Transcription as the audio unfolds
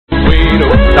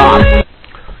stop.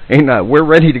 And we're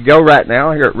ready to go right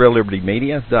now here at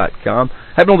RealLibertyMedia.com.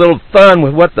 Having a little fun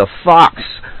with what the fox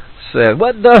says.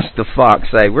 What does the fox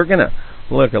say? We're going to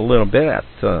look a little bit at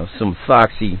some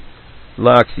foxy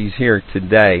loxies here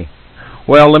today.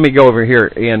 Well, let me go over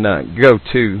here and go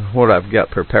to what I've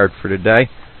got prepared for today.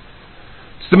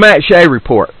 It's the Matt Shea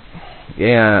report.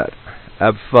 Yeah,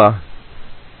 I've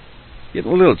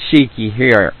getting a little cheeky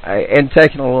here and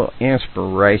taking a little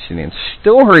inspiration in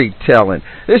storytelling.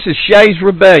 This is Shea's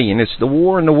Rebellion. It's the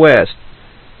war in the West.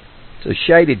 It's a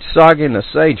shaded saga in the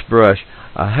sagebrush,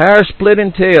 a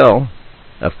hair-splitting tale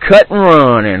of cut and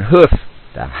run and hoof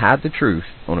to hide the truth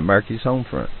on America's home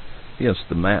front. Yes,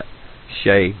 the Matt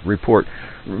Shea report.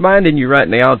 Reminding you right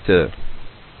now to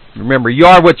remember, you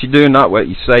are what you do, not what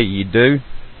you say you do.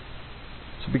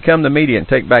 So become the media and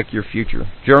take back your future.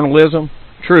 Journalism,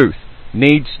 truth,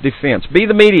 needs defense. Be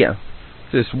the media.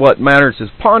 This is what matters. Is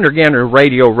Ponder Gander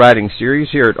radio writing series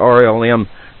here at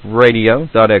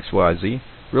rlmradio.xyz,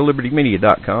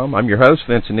 RealLibertyMedia.com. I'm your host,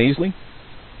 Vincent Easley.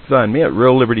 Find me at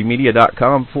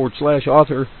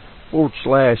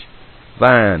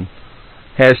RealLibertyMedia.com/author/Vine.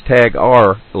 Hashtag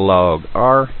rlog,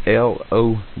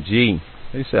 R-L-O-G.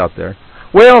 Who's out there?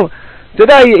 Well,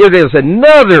 today it is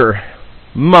another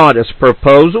modest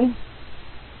proposal.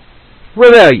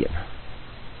 Rebellion.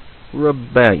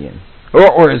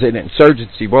 Or is it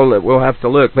insurgency? Well, we'll have to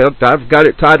look. But I've got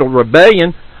it titled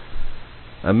Rebellion,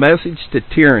 a Message to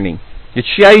Tyranny. It's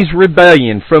Shea's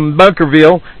Rebellion from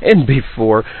Bunkerville and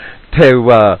before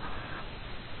to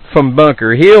from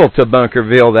Bunker Hill to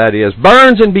Bunkerville, that is.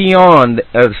 Burns and beyond,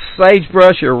 a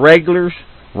sagebrush irregulars,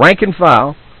 rank and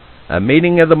file, a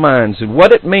meeting of the minds, and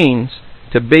what it means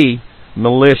to be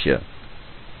militia.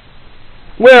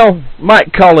 Well,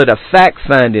 might call it a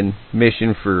fact-finding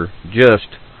mission for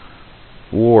just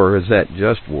war. Is that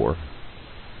just war?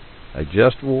 A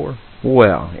just war?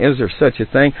 Well, is there such a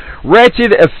thing?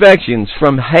 Wretched affections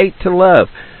from hate to love.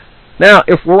 Now,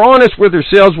 if we're honest with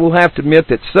ourselves, we'll have to admit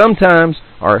that sometimes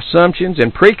our assumptions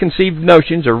and preconceived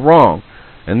notions are wrong,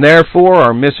 and therefore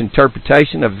our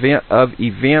misinterpretation of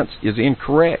events is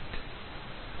incorrect.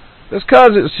 This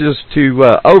causes us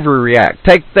to overreact,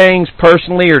 take things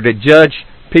personally, or to judge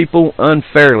people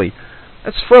unfairly.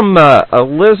 That's from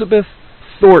Elizabeth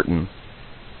Thornton.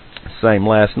 Same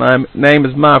last name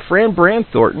as my friend Brand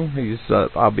Thornton, who's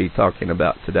I'll be talking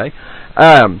about today,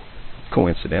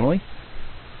 coincidentally.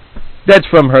 That's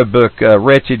from her book,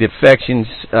 Wretched Affections,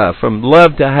 From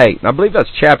Love to Hate. And I believe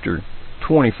that's chapter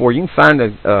 24. You can find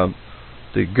the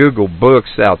Google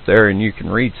books out there, and you can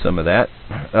read some of that.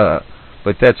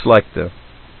 But that's like the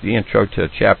intro to a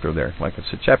chapter there. Like I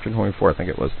said, chapter 24, I think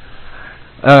it was.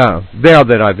 Now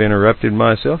that I've interrupted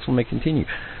myself, let me continue.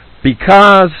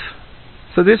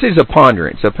 So this is a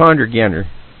ponderance, a ponder gander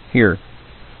here.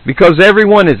 Because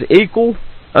everyone is equal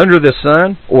under the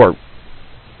sun, or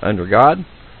under God.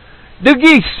 Do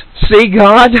geese see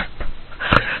God?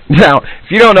 Now, if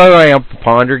you don't know who I am,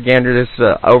 Ponder Gander, this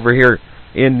over here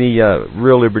in the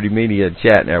Real Liberty Media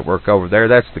chat network over there,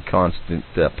 that's the constant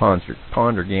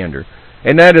Ponder Gander.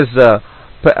 And that is a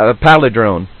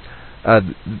palindrome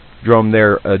drum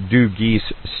there, do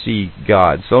geese see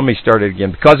God? So let me start it again.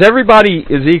 Because everybody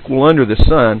is equal under the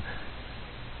sun,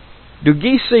 do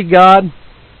geese see God?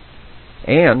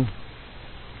 And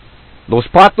los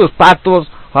patos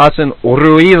hacen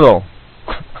ruido.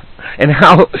 And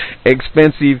how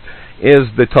expensive is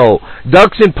the toll?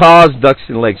 Ducks and paws, ducks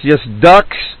and legs. Yes,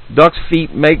 ducks'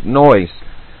 feet make noise.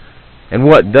 And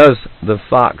what does the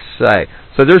fox say?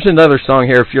 So there's another song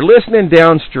here. If you're listening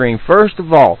downstream, first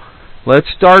of all,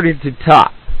 let's start at the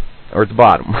top, or at the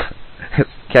bottom.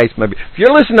 Case maybe. If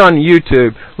you're listening on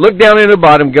YouTube, look down at the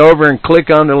bottom, go over and click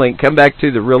on the link. Come back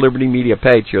to the Real Liberty Media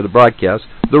page here, the broadcast,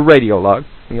 the radio log,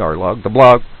 the R-log, the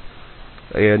blog,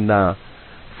 and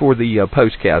for the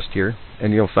postcast here,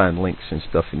 and you'll find links and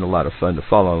stuff, and a lot of fun to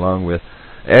follow along with,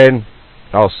 and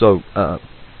also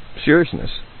seriousness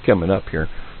coming up here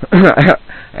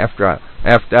after I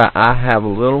have a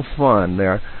little fun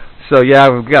there. So yeah,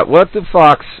 we've got What the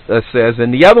Fox Says,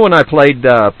 and the other one I played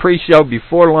pre-show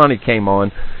before Lonnie came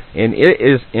on, and it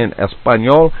is in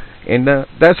Espanol, and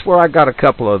that's where I got a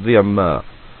couple of them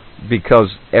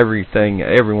because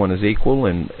everyone is equal,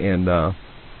 and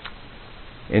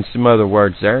some other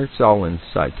words there. It's all in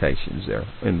citations there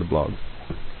in the blog,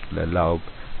 the log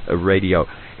radio.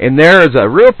 And there is a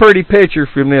real pretty picture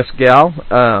from this gal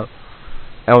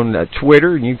on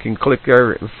Twitter, and you can click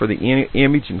there for the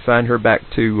image and find her back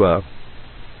to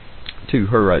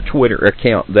her Twitter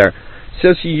account there.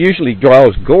 So she usually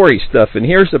draws gory stuff, and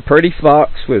here's a pretty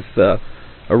fox with a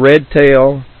red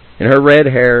tail and her red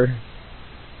hair.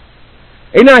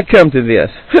 And I come to this.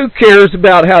 Who cares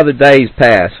about how the days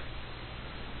pass?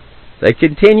 They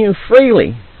continue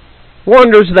freely.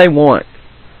 Wonders they want.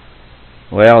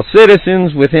 Well,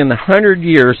 citizens, within 100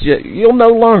 years, you'll no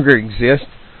longer exist.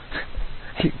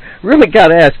 You really got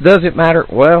to ask, does it matter?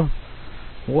 Well,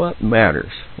 what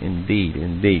matters? Indeed,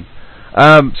 indeed.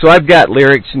 So I've got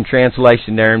lyrics and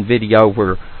translation there in video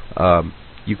where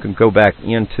you can go back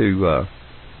into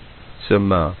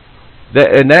some...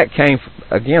 and that came,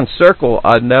 again, Circle,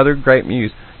 another great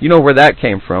muse. You know where that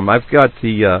came from. I've got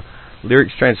the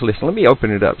lyrics translation. Let me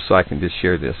open it up so I can just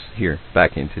share this here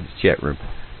back into the chat room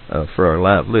for our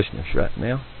live listeners right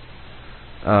now.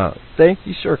 Thank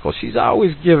you, Circle. She's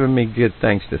always giving me good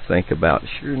things to think about,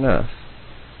 sure enough.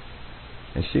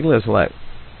 And she lives like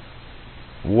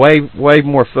way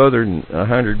more further than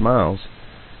 100 miles.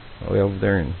 Way over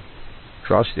there and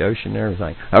across the ocean and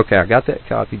everything. Okay, I got that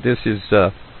copy. This is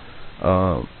the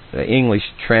English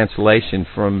translation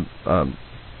from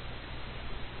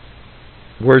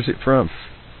where's it from?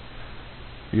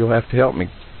 You'll have to help me.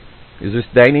 Is this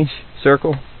Danish,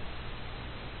 Circle?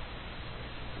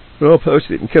 Well, I'll post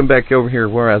it and come back over here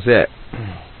where I was at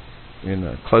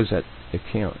and close that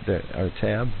account, our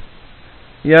tab.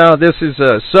 Yeah, this is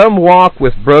Some Walk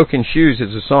with Broken Shoes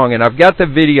is a song, and I've got the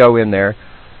video in there.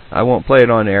 I won't play it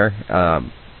on air.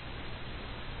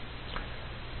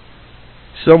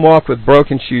 Some Walk with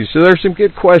Broken Shoes. So there's some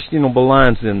good questionable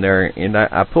lines in there, and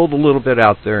I pulled a little bit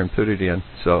out there and put it in.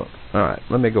 So, all right,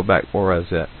 let me go back where I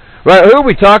was at. Right, who are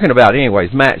we talking about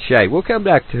anyways? Matt Shea. We'll come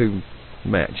back to who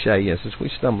Matt Shea is as we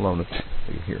stumble on it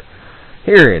here.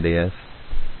 Here it is.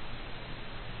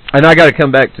 And I got to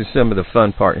come back to some of the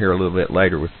fun part here a little bit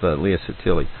later with Leah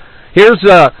Sottile. Here's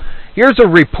a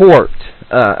report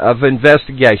of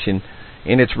investigation,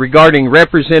 and it's regarding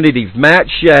Representative Matt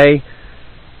Shea,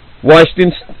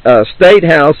 Washington State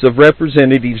House of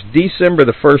Representatives, December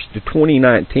the 1st of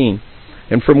 2019.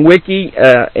 And from Wiki,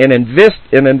 an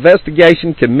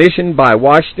investigation commissioned by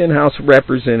Washington House of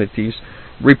Representatives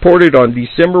reported on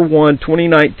December 1,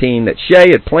 2019 that Shea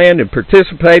had planned and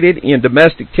participated in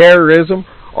domestic terrorism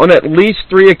on at least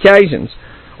 3 occasions.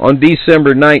 On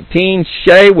December 19,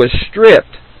 Shea was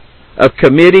stripped of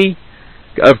committees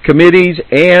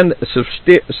and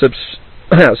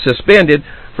suspended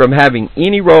from having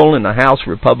any role in the House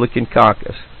Republican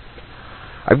caucus.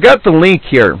 I've got the link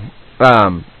here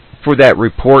for that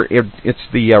report. It's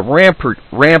the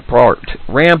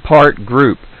Rampart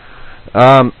group.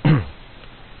 And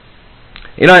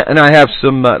I have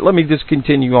some. Let me just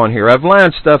continue on here. I've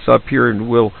lined stuff up here, and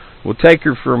we'll take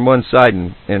her from one side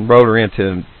and roll her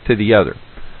into the other.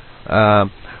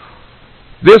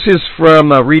 This is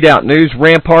from Redoubt News.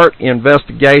 Rampart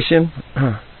investigation.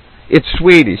 It's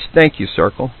Swedish. Thank you,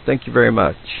 Circle. Thank you very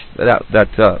much.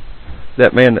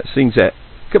 That man that sings that.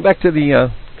 Come back to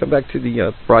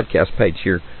the broadcast page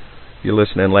here. If you're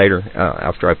listening later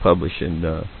after I publish,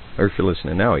 or if you're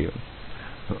listening now, you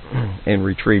and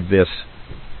retrieve this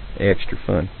extra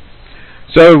fun.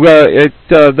 So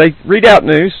they Redoubt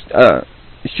News.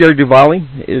 Sherry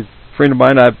Duvally is a friend of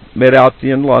mine I met out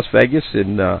in Las Vegas,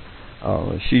 and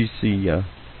she's the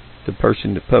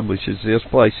person that publishes this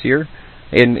place here,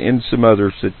 and some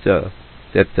others that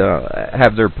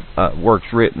have their works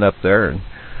written up there, and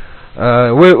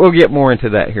we'll get more into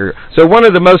that here. So one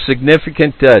of the most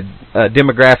significant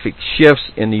demographic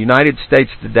shifts in the United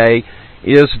States today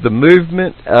is the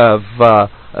movement of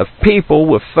people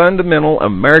with fundamental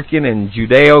American and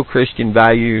Judeo-Christian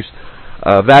value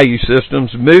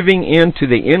systems moving into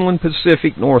the inland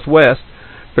Pacific Northwest.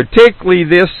 Particularly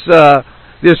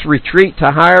this retreat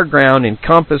to higher ground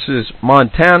encompasses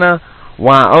Montana,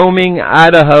 Wyoming,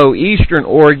 Idaho, eastern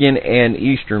Oregon, and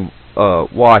eastern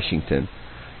Washington.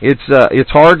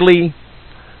 It's hardly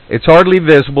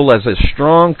visible as a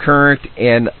strong current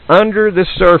and under the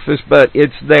surface, but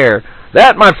it's there.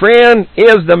 That, my friend,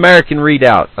 is the American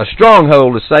Redoubt, a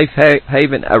stronghold, a safe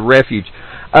haven, a refuge.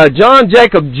 John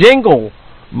Jacob Jingleheimer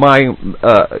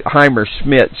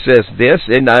Smith says this,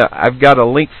 and I've got a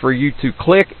link for you to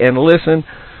click and listen.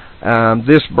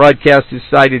 This broadcast is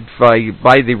cited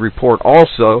by the report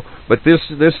also, but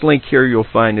this link here you'll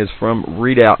find is from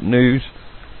Redoubt News.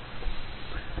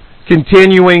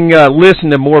 Continuing, listen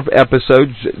to more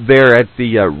episodes there at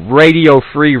the Radio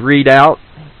Free Redoubt.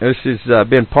 This has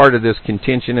been part of this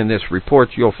contention in this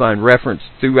report. You'll find reference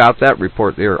throughout that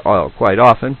report there quite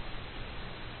often.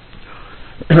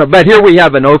 But here we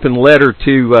have an open letter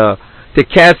to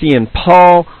Kathy and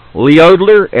Paul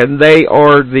Leodler, and they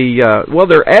are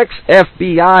they're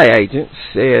ex-FBI agents,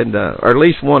 and or at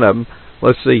least one of them.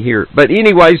 Let's see here. But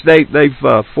anyways, they've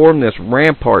formed this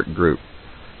Rampart group,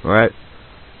 all right?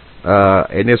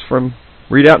 And it's from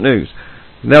Redoubt News.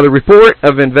 Now, the report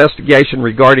of investigation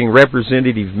regarding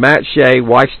Representative Matt Shea,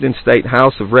 Washington State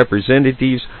House of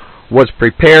Representatives, was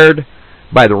prepared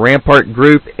by the Rampart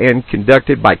Group and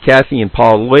conducted by Kathy and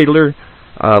Paul Leodler,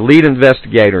 lead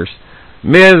investigators.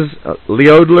 Ms.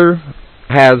 Leodler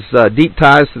has deep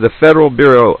ties to the Federal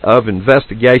Bureau of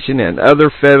Investigation and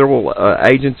other federal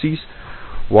agencies,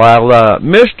 while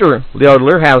Mr.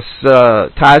 Leodler has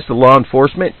ties to law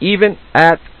enforcement, even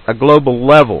at a global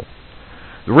level.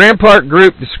 The Rampart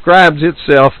Group describes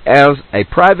itself as a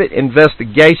private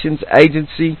investigations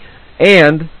agency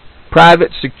and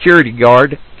private security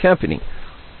guard company.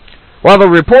 While the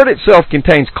report itself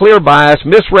contains clear bias,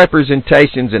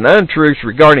 misrepresentations, and untruths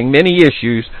regarding many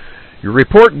issues, the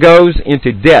report goes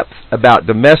into depth about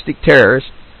domestic terrorists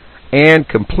and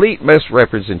complete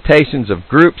misrepresentations of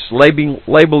groups,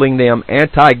 labeling them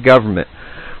anti-government.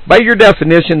 By your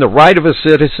definition, the right of a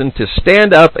citizen to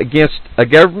stand up against a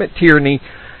government tyranny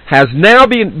has now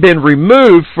been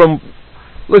removed from...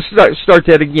 Let's start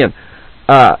that again.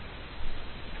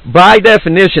 By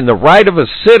definition, the right of a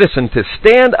citizen to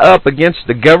stand up against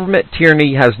the government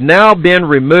tyranny has now been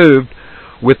removed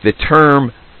with the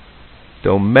term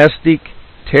domestic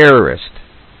terrorist.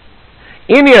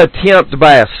 Any attempt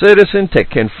by a citizen to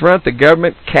confront the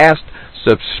government casts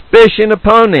suspicion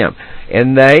upon them,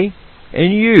 and they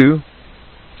and you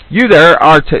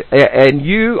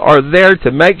are there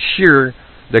to make sure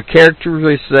the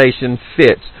characterization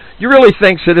fits. You really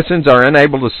think citizens are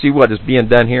unable to see what is being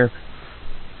done here?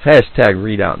 Hashtag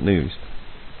Redoubt News.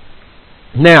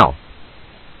 Now,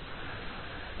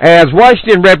 as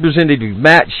Washington Representative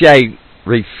Matt Shea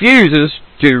refuses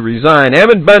to resign,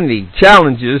 Ammon Bundy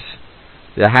challenges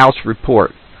the House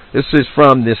report. This is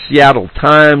from the Seattle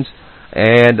Times,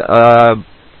 and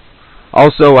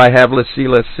also I have, let's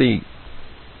see.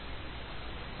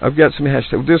 I've got some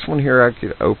hashtags. This one here, I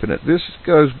could open it. This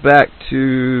goes back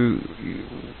to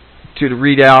the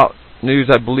Redoubt News,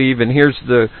 I believe, and here's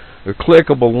the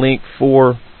clickable link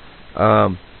for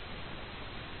Ammon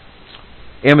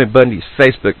Bundy's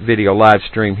Facebook video live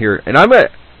stream here. And I'm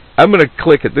gonna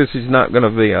click it. This is not going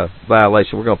to be a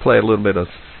violation. We're going to play a little bit of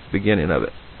the beginning of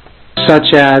it.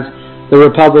 Such as the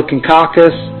Republican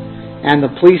Caucus and the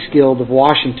Police Guild of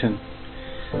Washington.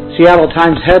 Seattle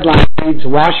Times headline reads,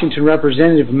 Washington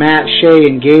Representative Matt Shea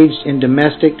engaged in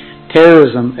domestic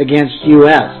terrorism against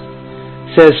U.S.,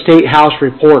 says State House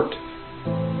report.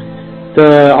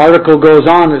 The article goes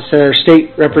on, it says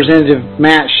State Representative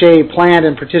Matt Shea planned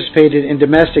and participated in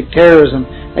domestic terrorism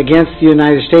against the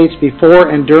United States before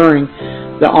and during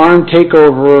the armed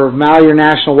takeover of Malheur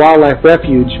National Wildlife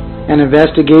Refuge, an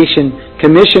investigation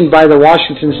commissioned by the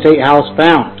Washington State House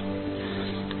found.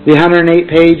 The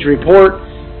 108-page report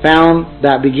found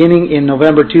that beginning in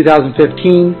November 2015,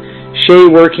 Shea,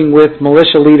 working with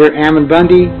militia leader Ammon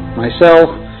Bundy, myself,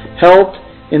 helped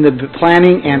in the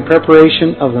planning and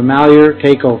preparation of the Malheur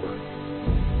takeover.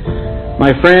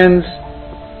 My friends,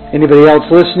 anybody else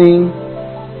listening,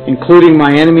 including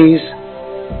my enemies,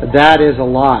 that is a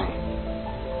lie.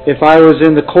 If I was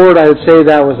in the court, I would say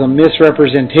that was a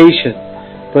misrepresentation,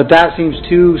 but that seems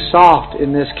too soft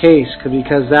in this case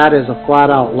because that is a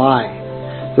flat-out lie.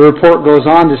 The report goes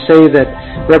on to say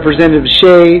that Representative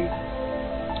Shea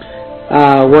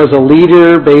was a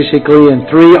leader basically in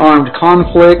 3 armed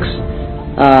conflicts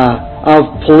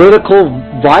of political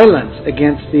violence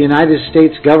against the United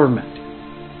States government.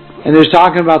 And there's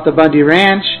talking about the Bundy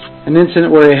Ranch, an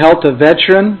incident where he helped a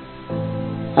veteran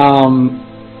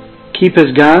keep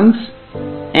his guns,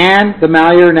 and the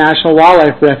Malheur National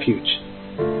Wildlife Refuge.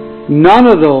 None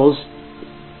of those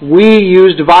we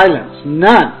used violence.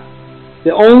 None.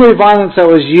 The only violence that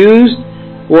was used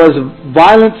was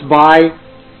violence by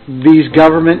these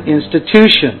government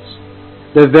institutions.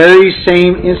 The very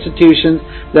same institutions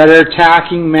that are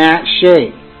attacking Matt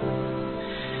Shea.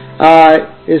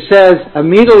 It says,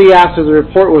 immediately after the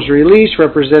report was released,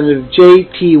 Representative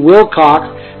J.T. Wilcox,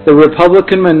 the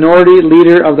Republican minority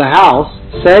leader of the House,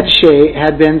 said Shea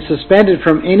had been suspended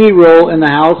from any role in the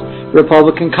House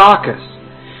Republican caucus.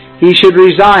 He should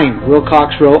resign,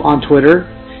 Wilcox wrote on Twitter.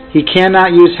 He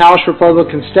cannot use House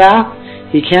Republican staff.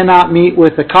 He cannot meet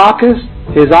with the caucus.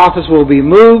 His office will be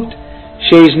moved.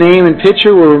 Shea's name and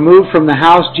picture were removed from the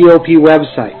House GOP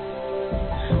website.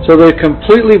 So they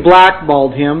completely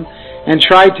blackballed him and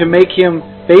tried to make him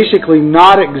basically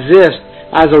not exist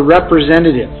as a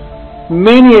representative.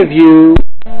 Many of you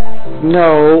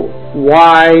know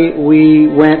why we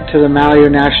went to the Malheur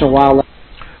National Wildlife.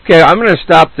 Okay, I'm going to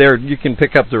stop there. You can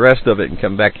pick up the rest of it and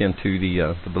come back into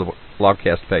the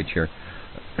blogcast page here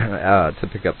to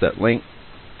pick up that link.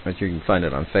 but you can find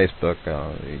it on Facebook.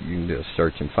 You can do a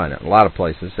search and find it in a lot of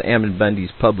places. Ammon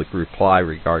Bundy's public reply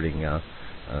regarding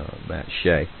Matt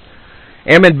Shea.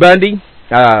 Ammon Bundy,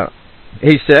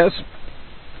 he says,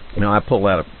 I pull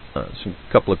out some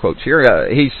couple of quotes here.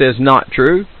 He says, not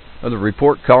true of the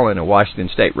report calling a Washington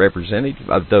State representative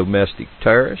a domestic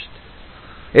terrorist.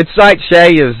 It cites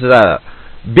Shea as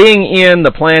being in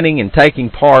the planning and taking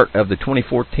part of the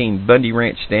 2014 Bundy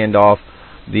Ranch standoff,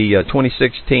 the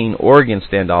 2016 Oregon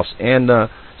standoffs, and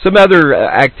some other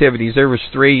activities. There was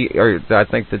 3, or I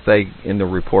think that they, in the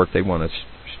report, they want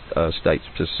to state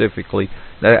specifically.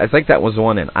 I think that was the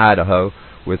one in Idaho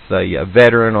with a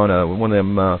veteran on one of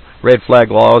them red flag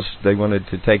laws. They wanted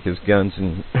to take his guns,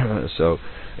 and so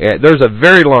there's a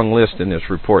very long list in this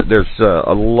report. There's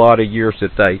a lot of years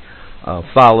that they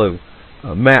follow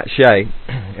Matt Shea,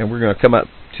 and we're going to come up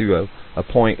to a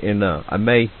point in I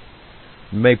may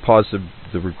pause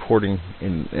the recording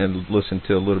and listen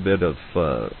to a little bit of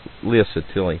Leah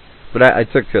Sottile, but I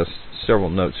took several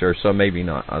notes there, so maybe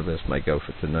not. This may go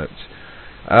for the notes.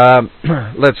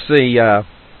 Let's see.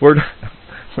 Where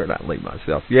did I leave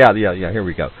myself? Yeah. Here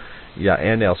we go. Yeah,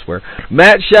 and elsewhere.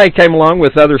 Matt Shea came along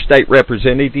with other state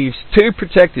representatives to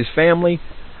protect his family,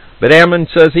 but Ammon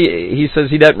says he says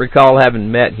he doesn't recall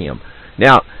having met him.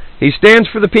 Now, he stands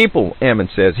for the people, Ammon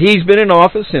says. He's been in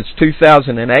office since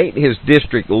 2008. His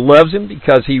district loves him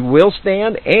because he will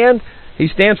stand, and he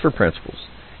stands for principles.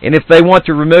 And if they want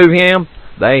to remove him,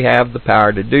 they have the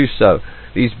power to do so.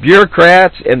 These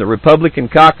bureaucrats in the Republican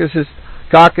caucus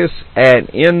and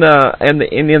in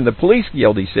the police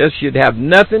guild, he says, should have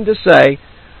nothing to say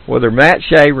whether Matt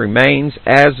Shea remains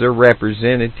as a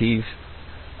representative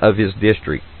of his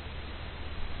district.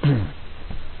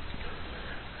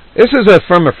 This is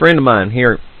from a friend of mine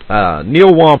here,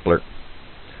 Neil Wampler.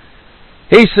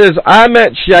 He says, I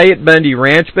met Shea at Bundy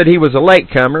Ranch, but he was a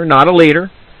latecomer, not a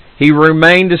leader. He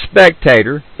remained a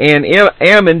spectator, and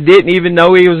Ammon didn't even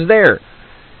know he was there.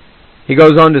 He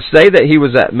goes on to say that he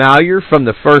was at Malheur from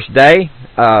the first day.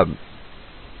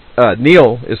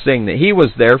 Neil is saying that he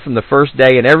was there from the first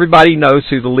day, and everybody knows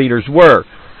who the leaders were.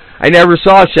 I never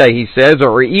saw Shea, he says,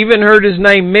 or even heard his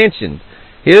name mentioned.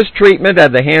 His treatment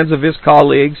at the hands of his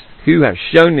colleagues, who have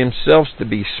shown themselves to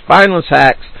be spineless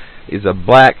hacks, is a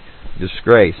black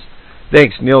disgrace.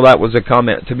 Thanks, Neil. That was a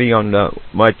comment to me on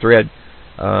my thread,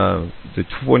 the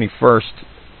 21st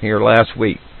here last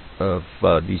week of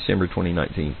December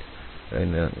 2019.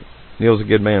 And Neil's a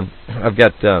good man. I've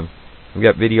got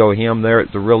video of him there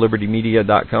at the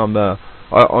RealLibertyMedia.com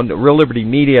on the Real Liberty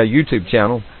Media YouTube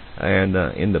channel, and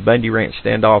in the Bundy Ranch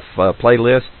Standoff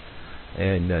playlist,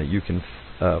 and you can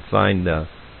find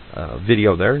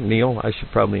video there. Neil, I should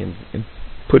probably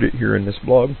put it here in this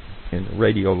blog, in the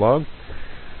radio log.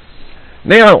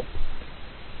 Now,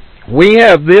 we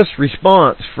have this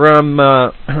response from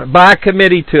by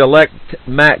committee to elect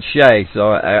Matt Shea.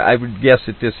 So I would guess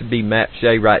that this would be Matt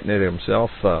Shea writing it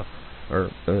himself,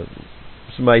 or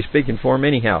somebody speaking for him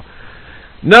anyhow.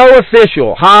 No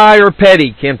official, high or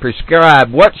petty, can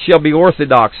prescribe what shall be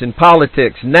orthodox in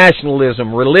politics,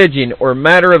 nationalism, religion, or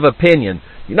matter of opinion.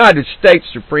 United States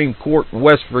Supreme Court in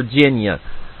West Virginia,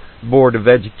 Board of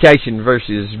Education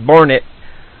versus Barnette,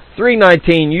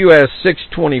 319 U.S.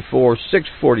 624,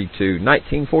 642,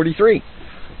 1943.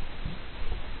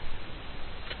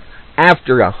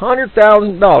 After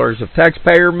 $100,000 of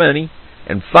taxpayer money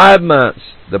and 5 months,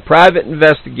 the private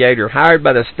investigator hired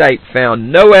by the state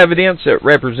found no evidence that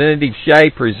Representative Shea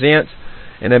presents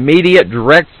an immediate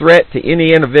direct threat to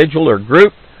any individual or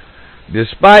group.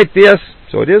 Despite this,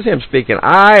 so it is him speaking,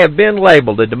 I have been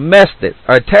labeled a domestic,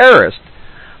 a terrorist,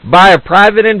 by a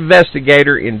private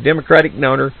investigator and Democratic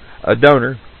donor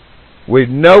with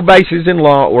no basis in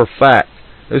law or fact.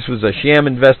 This was a sham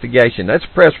investigation. That's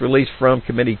a press release from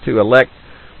Committee to Elect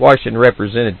Washington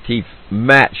Representative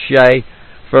Matt Shea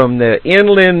from the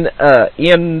Inland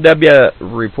NW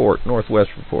Report, Northwest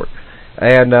Report.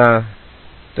 And, oh,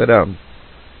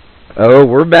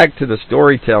 we're back to the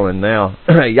storytelling now.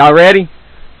 Y'all ready?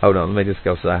 Hold on, let me just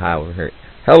go say hi over here.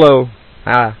 Hello,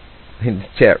 hi, in the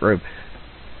chat room.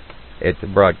 It's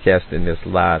broadcasting this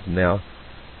live now.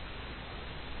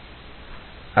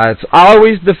 It's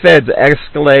always the feds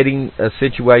escalating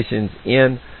situations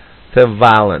into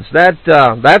violence.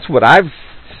 That's what I've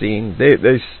seen.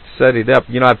 They set it up.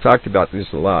 You know, I've talked about this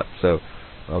a lot, so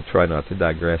I'll try not to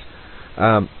digress.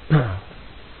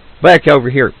 Back over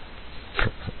here.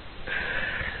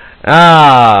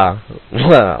 Well,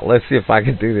 let's see if I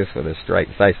can do this with a straight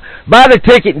face. Buy the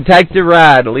ticket and take the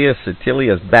ride. Leah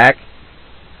Sottile is back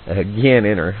again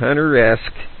in her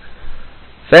Hunter-esque,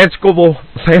 fanciful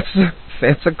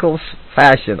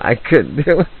fashion. I couldn't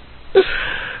do it.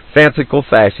 fanciful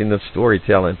fashion of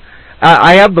storytelling.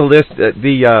 I have the list.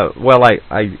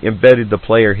 I embedded the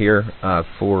player here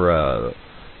for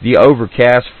the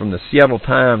Overcast from the Seattle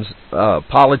Times,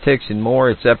 Politics and More.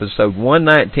 It's episode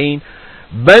 119.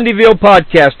 Bundyville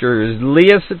podcaster is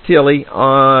Leah Sottile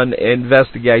on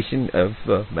investigation of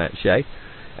Matt Shea.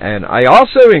 And I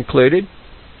also included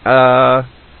the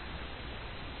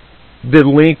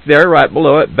link there right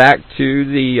below it back to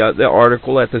the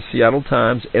article at the Seattle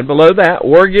Times. And below that,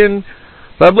 Oregon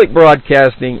Public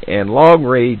Broadcasting and Long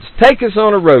Reads take us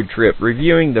on a road trip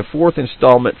reviewing the 4th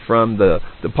installment from the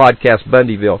podcast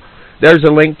Bundyville. There's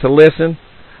a link to listen.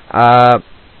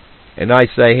 And I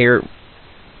say here,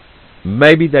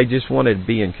 maybe they just wanted to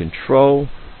be in control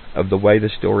of the way the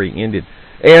story ended.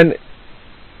 And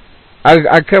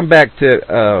I come back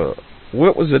to,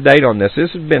 what was the date on this?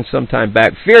 This has been some time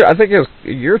back. I think it was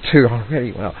a year or two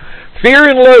already. Well, Fear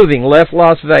and Loathing left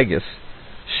Las Vegas,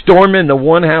 storming the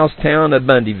one-house town of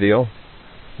Bundyville.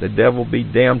 The devil be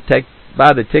damned.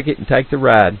 Buy the ticket and take the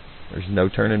ride. There's no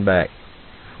turning back.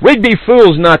 We'd be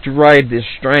fools not to ride this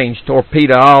strange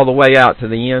torpedo all the way out to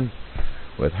the end.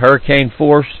 With hurricane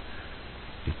force,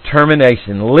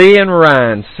 determination, Lee and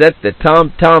Ryan set the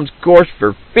Tom's course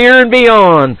for fear and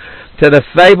beyond to the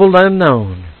fabled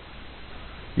unknown.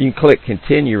 You can click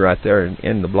continue right there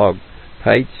in the blog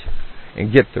page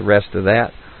and get the rest of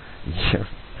that.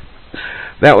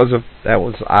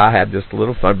 I had just a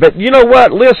little fun. But you know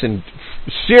what? Listen,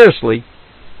 seriously,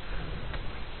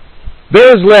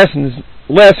 there's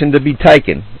lesson to be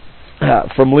taken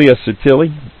from Leah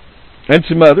Sottile and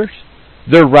some others.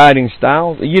 Their writing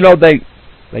style, you know, they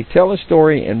tell a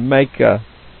story and make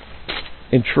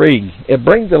intrigue. It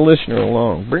brings the listener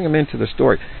along, bring them into the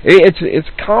story. It's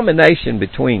a combination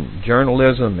between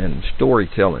journalism and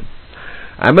storytelling.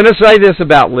 I'm going to say this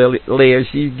about Leah.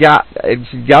 She's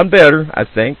gotten better, I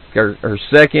think. Her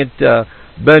second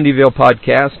Bundyville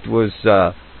podcast was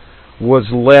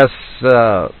less,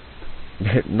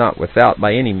 not without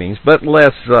by any means, but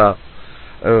less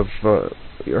of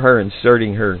her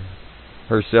inserting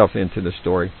herself into the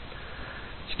story.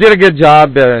 She did a good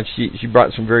job. She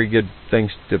brought some very good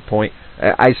things to point.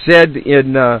 I said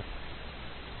in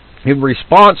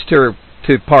response to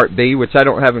Part B, which I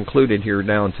don't have included here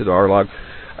now into the rlog,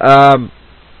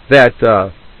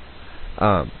 that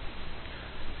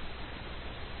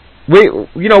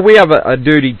we have a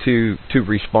duty to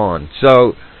respond.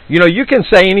 So you can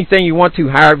say anything you want to,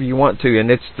 however you want to,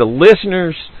 and it's the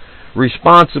listener's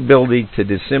responsibility to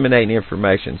disseminate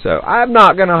information. So I'm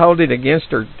not going to hold it against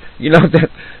her.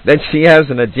 That she has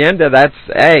an agenda. That's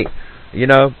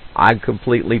I'm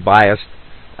completely biased.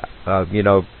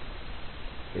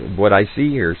 What I see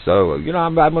here. So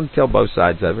I'm going to tell both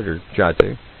sides of it, or try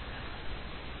to.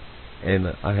 And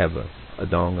I have a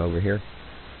dong over here.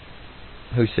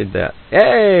 Who said that?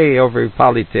 Hey, over in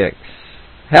Politics.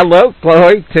 Hello,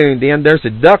 Chloe, tuned in. There's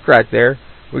a duck right there.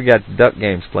 We got duck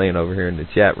games playing over here in the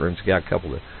chat rooms. Got a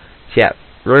couple of chat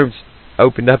rooms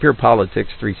opened up here. Politics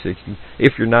 360.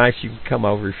 If you're nice, you can come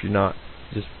over. If you're not,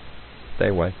 just stay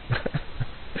away.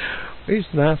 It's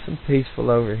nice and peaceful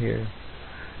over here.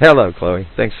 Hello, Chloe.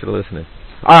 Thanks for listening.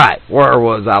 All right, where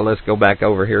was I? Let's go back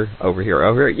over here.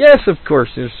 Yes, of course,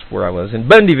 this is where I was, in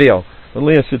Bundyville, with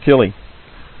Leah Sottile.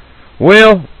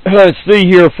 Well, let's see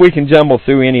here if we can jumble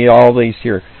through all these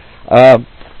here.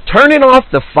 Turning off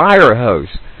the fire hose.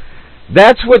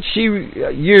 That's what she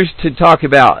used to talk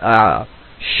about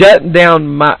shutting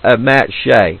down Matt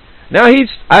Shea. Now,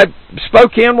 I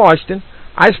Spokane, Washington.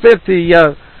 I spent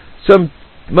some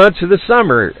months of the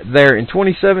summer there in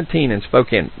 2017 in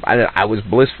Spokane. I was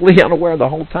blissfully unaware the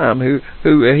whole time who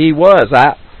he was.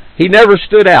 He never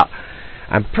stood out.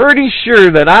 I'm pretty sure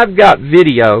that I've got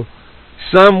video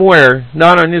somewhere,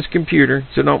 not on his computer,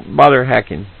 so don't bother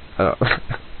hacking.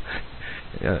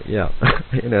 Yeah,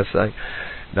 NSA.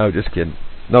 No, just kidding.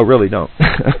 No, really don't.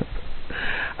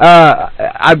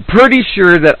 I'm pretty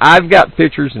sure that I've got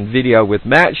pictures and video with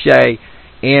Matt Shea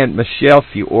and Michelle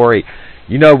Fiore.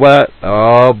 You know what?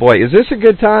 Oh boy, is this a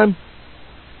good time?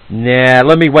 Nah,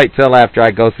 let me wait till after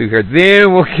I go through here.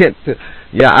 Then we'll get to.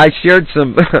 Yeah, I shared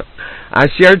some. I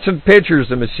shared some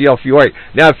pictures of Michelle Fiore.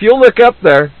 Now, if you'll look up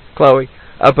there, Chloe,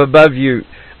 up above you,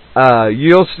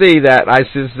 you'll see that I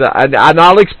says, and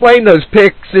I'll explain those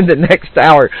pics in the next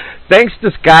hour. Thanks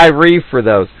to Sky Reeve for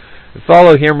those.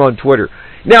 Follow him on Twitter.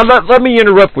 Now, let me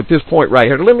interrupt with this point right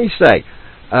here. Let me say,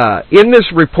 in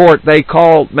this report, they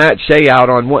called Matt Shea out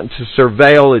on wanting to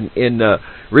surveil and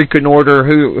reconnoiter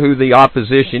who the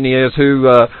opposition is,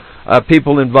 who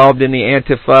people involved in the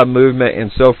Antifa movement,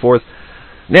 and so forth.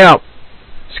 Now,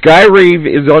 Sky Reeve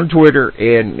is on Twitter,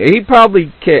 and he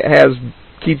probably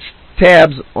keeps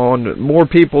tabs on more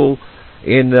people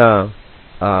in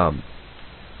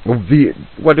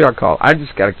what do I call it? I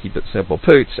just got to keep it simple.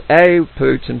 Poots.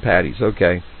 Poots and patties.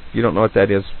 Okay. If you don't know what that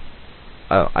is,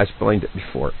 I explained it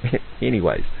before.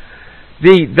 Anyways,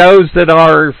 those that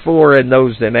are for and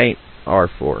those that ain't are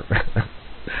for.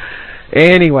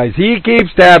 Anyways, he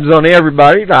keeps tabs on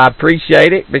everybody. I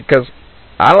appreciate it because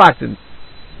I like to.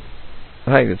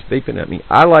 Hey, it's beeping at me.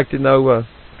 I like to know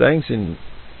things, and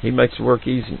he makes the work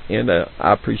easy, and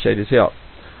I appreciate his help.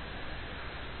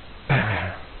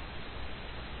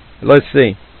 Let's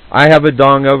see. I have a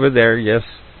dong over there, yes.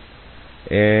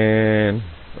 And,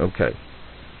 okay.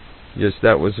 Yes,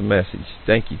 that was a message.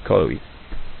 Thank you, Chloe.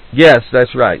 Yes,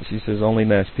 that's right. She says only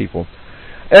nice people.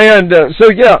 And, so,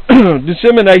 yeah,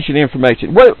 dissemination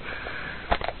information. What,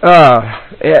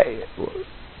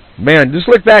 man, just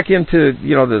look back into,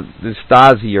 the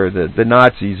Stasi or the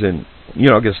Nazis and,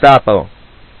 Gestapo.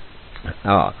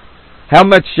 How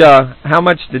much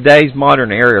today's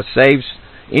modern era saves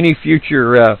any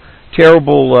future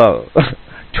terrible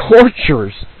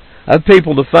tortures of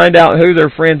people to find out who their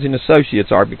friends and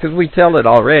associates are, because we tell it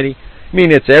already. I mean,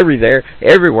 it's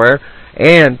everywhere,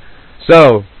 and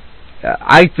so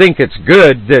I think it's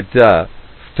good that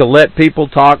to let people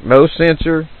talk, no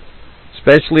censor,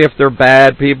 especially if they're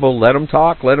bad people. Let them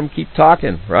talk, let them keep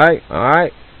talking, right? All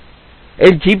right,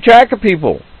 and keep track of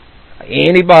people.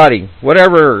 Anybody,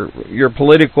 whatever your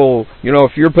political,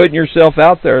 if you're putting yourself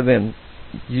out there, then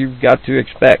you've got to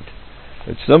expect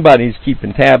that somebody's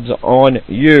keeping tabs on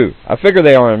you. I figure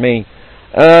they are on me.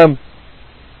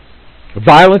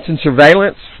 Violence and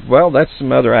surveillance, well, that's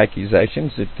some other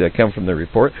accusations that come from the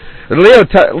report. Leah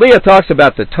talks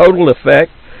about the total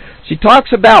effect. She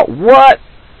talks about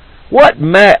what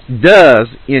Matt does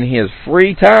in his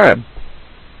free time,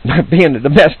 being a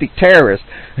domestic terrorist.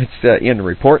 It's in the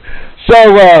report.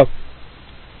 So,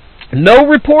 no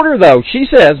reporter, though, she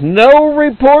says, no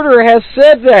reporter has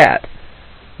said that.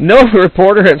 No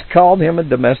reporter has called him a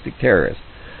domestic terrorist.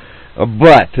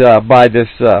 But by this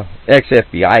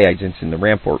ex-FBI agents in the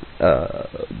Rampart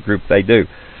group, they do.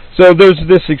 So there's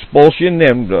this expulsion,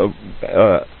 and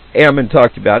Ammon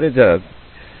talked about it.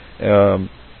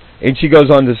 And she goes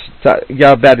on to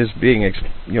about his being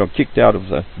kicked out of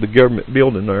the government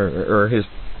building or his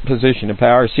position of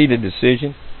power, seated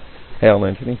decision. Hal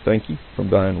Anthony, thank you, from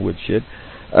behind the woodshed.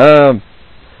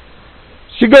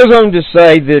 She goes on to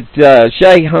say that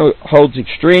Shea holds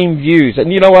extreme views,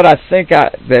 and you know what? I think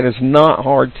that is not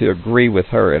hard to agree with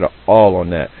her at all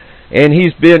on that. And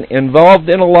he's been involved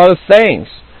in a lot of things.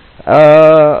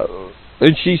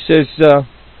 And she says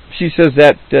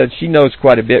that she knows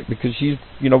quite a bit because she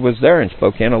was there in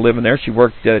Spokane, living there. She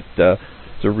worked at as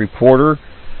a reporter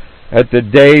at her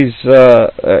days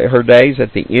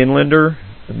at the Inlander,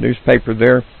 the newspaper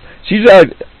there. She's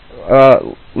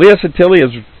Leah Sottile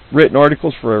has written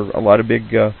articles for a lot of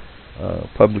big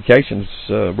publications,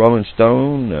 Rolling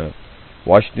Stone,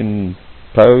 Washington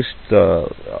Post,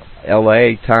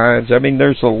 LA Times. I mean,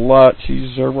 there's a lot.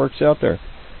 Her work's out there,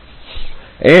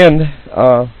 and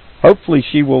hopefully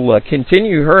she will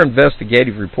continue her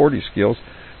investigative reporting skills,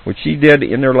 which she did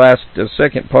in their last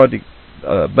second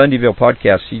Bundyville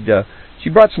podcast. She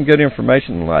brought some good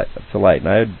information to light, and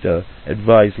I'd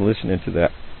advise listening to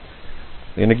that.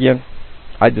 And again,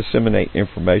 I disseminate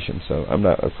information, so I'm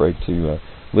not afraid to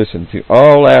listen to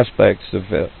all aspects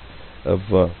of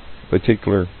a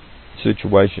particular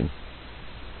situation.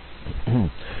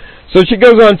 So she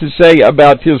goes on to say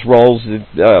about his roles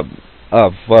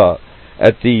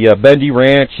at the Bundy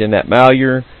Ranch and at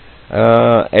Malheur,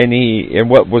 and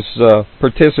what was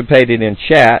participated in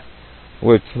chat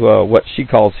with what she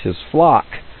calls his flock.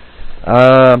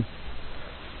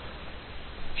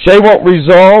 Shea won't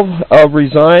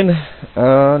resign,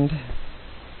 and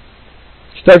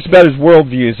she talks about his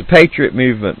worldviews, the patriot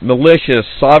movement, militias,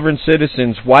 sovereign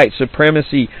citizens, white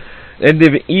supremacy, and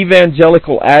the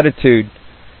evangelical attitude,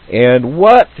 and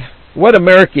what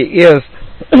America is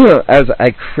as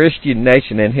a Christian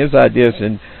nation, and his ideas,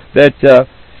 and that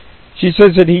she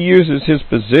says that he uses his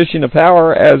position of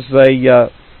power as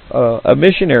a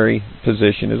missionary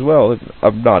position as well.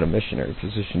 Not a missionary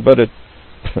position, but a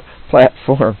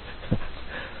platform.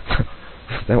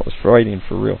 That was Freudian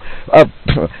for real.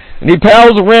 And he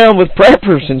pals around with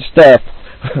preppers and stuff.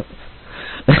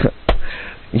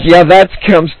 Yeah, that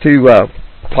comes to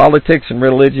politics and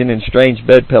religion and strange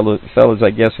bedfellows, I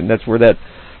guess, and that's where that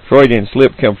Freudian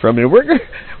slip come from. And we're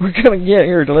going to get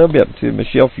here a little bit to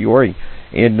Michelle Fiore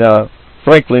and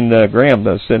Franklin Graham,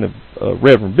 the son of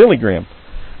Reverend Billy Graham.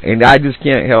 And I just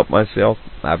can't help myself.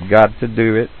 I've got to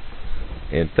do it.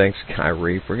 And thanks,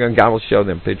 Kyrie. I will show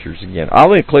them pictures again.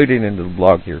 I'll include it in the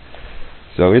blog here.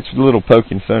 So it's a little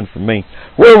poking fun for me.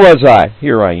 Where was I?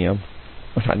 Here I am.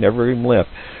 I never even left.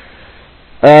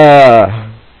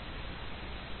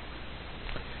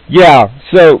 Yeah,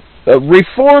 so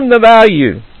reform the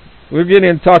value. We're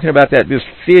getting talking about that, this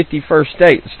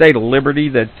 51st state of liberty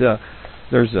that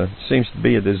seems to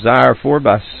be a desire for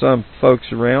by some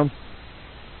folks around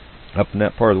up in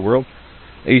that part of the world,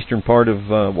 eastern part of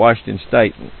Washington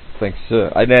State. Thinks,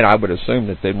 and then I would assume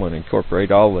that they'd want to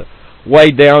incorporate all the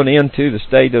way down into the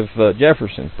state of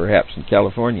Jefferson, perhaps in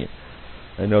California.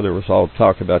 I know there was all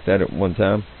talk about that at one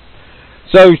time.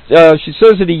 So she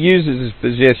says that he uses his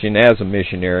position as a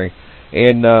missionary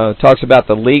and talks about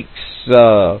the leaks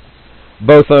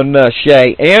both on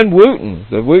Shea and Wooten.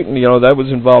 The Wooten, that was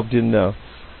involved in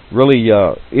really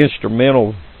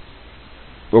instrumental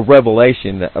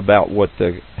revelation about what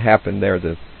happened there,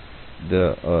 the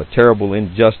terrible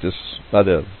injustice by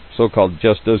the so-called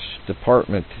Justice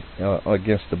Department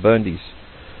against the Bundys.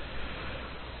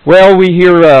 Well, we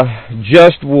hear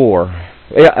just war.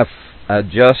 A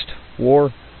just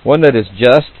war, one that is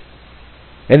just,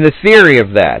 and the theory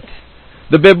of that,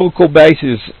 the biblical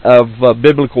basis of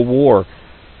biblical war,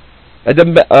 a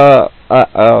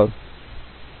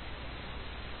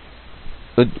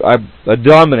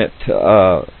dominant,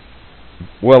 a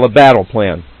battle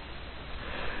plan.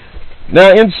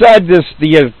 Now, inside this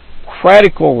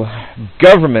theocratical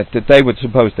government that they would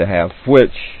supposed to have,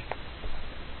 which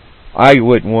I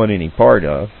wouldn't want any part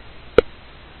of,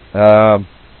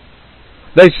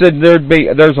 they said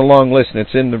there's a long list, and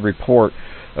it's in the report.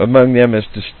 Among them is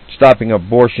stopping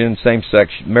abortion,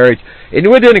 same-sex marriage. It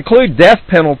would include death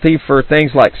penalty for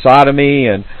things like sodomy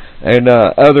and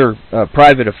other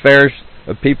private affairs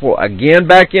of people. Again,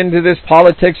 back into this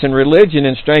politics and religion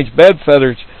and strange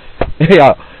bedfellows.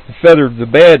 Yeah, feathered the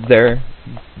bed there,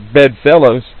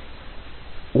 bedfellows.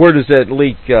 Where does that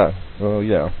leak?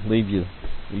 Leave you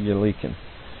leaking,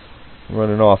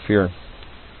 running off here.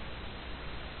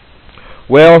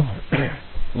 Well,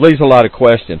 leaves a lot of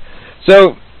question.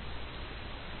 So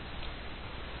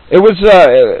it was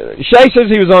Shea says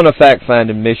he was on a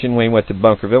fact-finding mission when he went to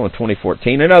Bunkerville in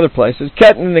 2014 and other places,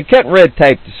 cutting red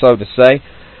tape, so to say,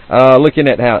 looking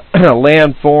at how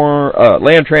land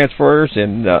transfers,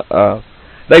 and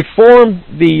they formed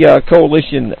the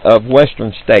coalition of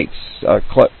Western states,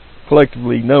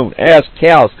 collectively known as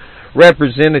CALS,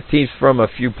 representatives from a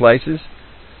few places.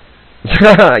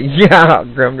 Yeah,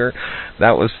 Grumner,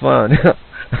 that was fun.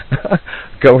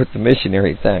 Go with the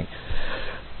missionary thing.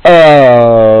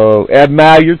 At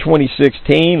Mallier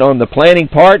 2016, on the planning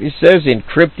part, it says in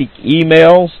cryptic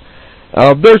emails,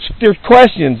 there's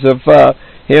questions of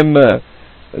him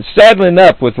saddling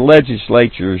up with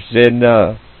legislatures and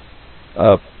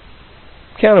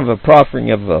kind of a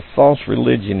proffering of a false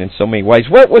religion in so many ways.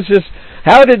 What was this?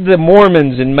 How did the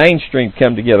Mormons and mainstream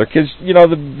come together? Because,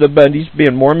 the Bundys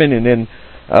being Mormon, and then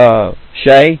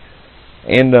Shea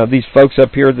and these folks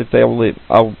up here that they will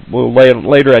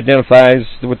later identify as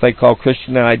what they call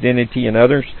Christian identity and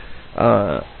others.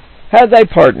 How did they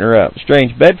partner up?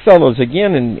 Strange bedfellows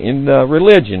again in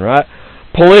religion, right?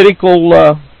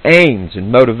 Political aims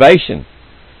and motivation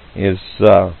is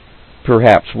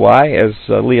perhaps why, as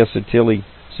Leah Sottile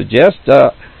suggests,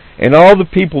 and all the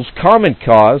people's common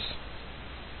cause.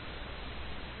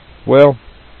 Well,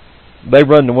 they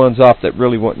run the ones off that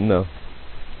really wasn't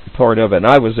part of it, and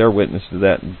I was their witness to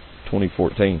that in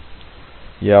 2014.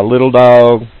 Yeah, Little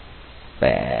Dog,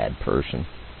 bad person.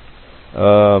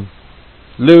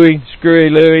 Louis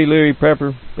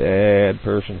Pepper, bad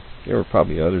person. There were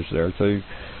probably others there too.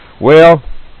 Well,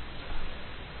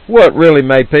 what really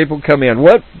made people come in?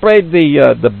 What made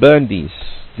the Bundys,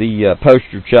 the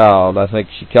poster child, I think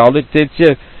she called it?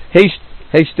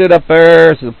 He stood up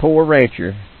there as a poor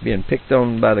rancher being picked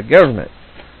on by the government.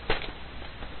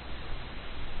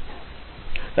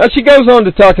 Now she goes on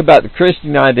to talk about the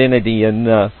Christian identity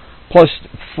and plus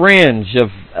fringe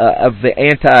of the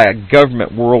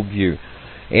anti-government worldview.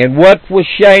 And what was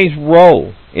Shea's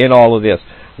role in all of this?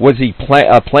 Was he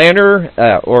a planner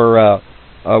or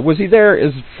was he there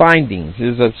as findings?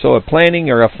 So a planning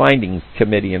or a findings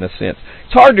committee in a sense?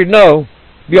 It's hard to know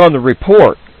beyond the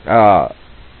report.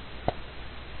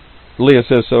 Leah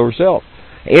says so herself.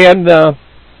 And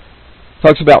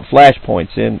talks about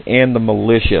flashpoints and the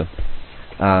militia.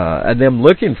 And them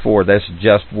looking for this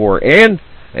just war. And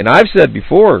I've said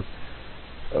before,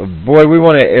 boy, we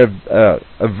want to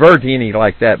avert any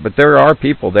like that, but there are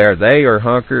people there. They are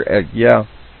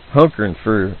hunkering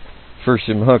for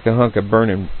some hunka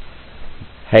burning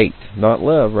hate, not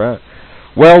love, right?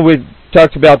 Well, we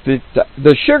talked about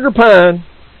the sugar pine.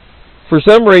 For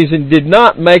some reason, did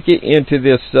not make it into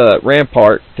this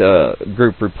Rampart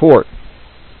group report.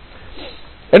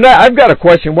 And I've got a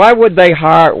question. Why would they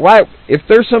hire? Why, if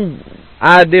there's some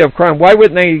idea of crime, why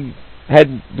wouldn't they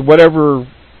had whatever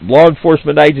law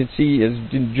enforcement agency is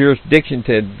in jurisdiction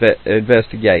to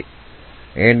investigate?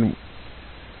 And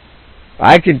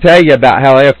I can tell you about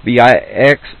how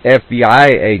ex-FBI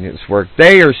agents work.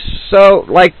 They are so,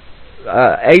 like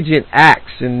Agent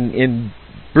Axe in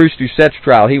Bruce Doucette's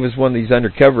trial. He was one of these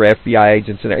undercover FBI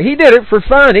agents in there. He did it for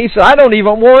fun. He said, I don't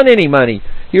even want any money.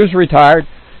 He was retired.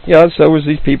 You know, so was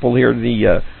these people here,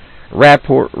 the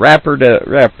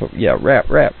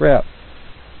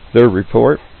their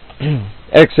report,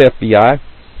 ex-FBI.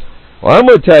 Well, I'm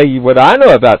going to tell you what I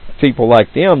know about people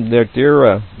like them, that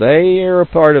they are a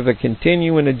part of a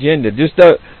continuing agenda. Just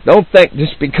don't think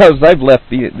just because they've left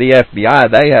the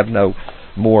FBI, they have no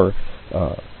more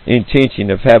intention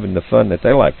of having the fun that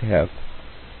they like to have.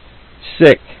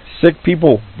 Sick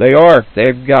people, they are.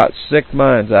 They've got sick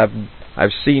minds.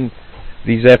 I've seen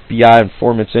these FBI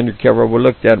informants undercover. We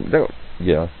looked at them.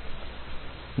 Yeah,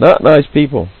 not nice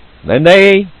people, and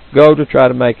they go to try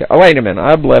to make it. Oh, wait a minute,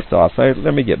 I've left off.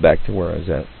 Let me get back to where I was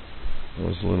at. It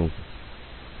was a little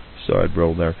side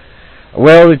roll there.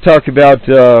 Well, they talk about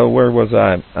where was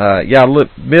I? Yeah, look,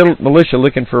 militia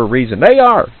looking for a reason. They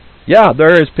are. Yeah,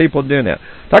 there is people doing that.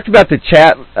 Talked about the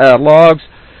chat logs,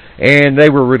 and they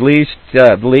were released,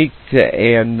 leaked,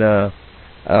 and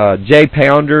Jay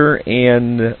Pounder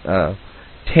and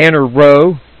Tanner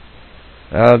Rowe.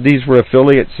 These were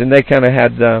affiliates, and they kind of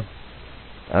had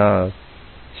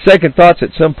second thoughts at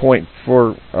some point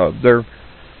for their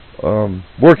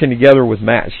working together with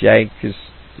Matt Shea, because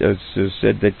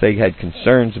said that they had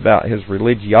concerns about his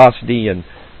religiosity and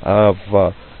of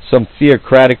some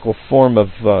theocratical form of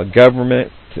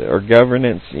government or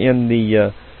governance in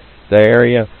the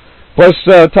area. Plus,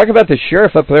 talk about the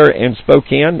sheriff up there in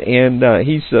Spokane, and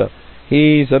he's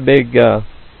a big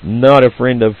not a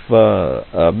friend of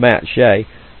Matt Shea.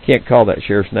 Can't call that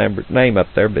sheriff's name up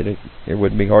there, but it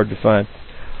wouldn't be hard to find.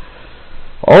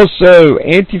 Also,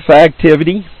 Antifa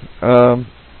activity. Well,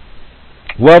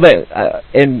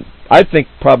 and I think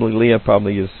probably Leah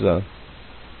probably is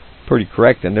pretty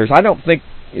correct. And I don't think,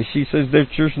 she says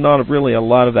there's not really a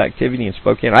lot of activity in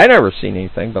Spokane. I never seen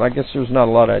anything, but I guess there's a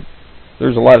lot of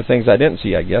things I didn't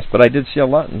see, I guess. But I did see a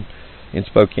lot in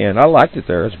Spokane. I liked it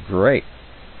there. It's great.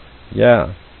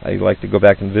 Yeah, I'd like to go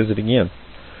back and visit again.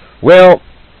 Well,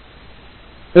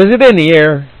 is it in the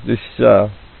air, this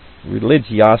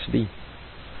religiosity?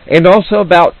 And also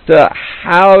about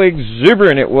how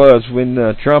exuberant it was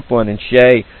when Trump won and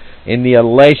Shea in the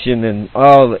elation and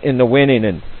all in the winning.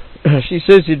 And she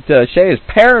says that Shea is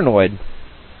paranoid,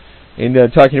 and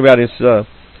talking about his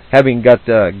having got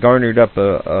garnered up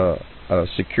a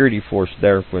security force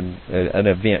there when an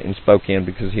event in Spokane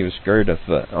because he was scared of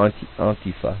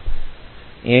Antifa.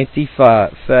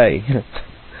 Faye.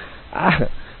 I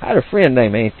had a friend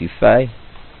named Auntie Faye.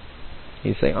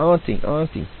 He'd say,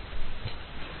 Auntie.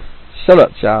 Shut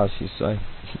up, child, she'd say.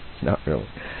 Not really.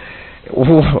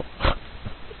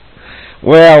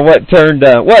 Well, what turned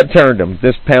him?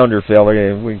 This Pounder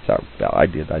fella, we talked about, I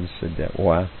just said that.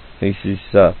 Why? He's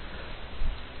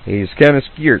kind of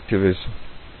scared to his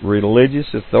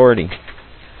religious authority.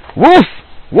 Woof!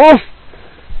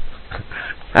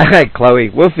 Hi, Chloe.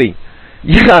 Woofy.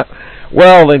 Yeah.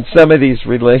 Well, in some of these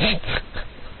released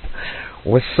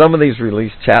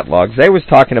chat logs, they was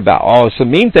talking about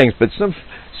some mean things, but some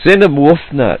send them wolf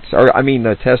nuts, or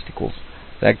testicles.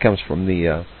 That comes from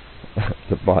the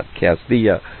podcast.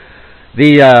 The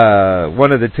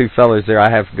one of the two fellows there,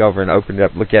 I have to go over and open it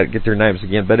up, look at it, get their names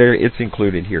again, but it's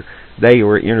included here. They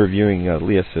were interviewing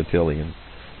Leah Sottile, and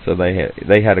so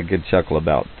they had a good chuckle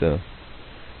about the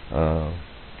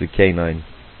canine.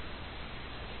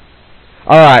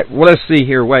 All right, well, let's see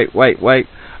here. Wait.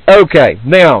 Okay,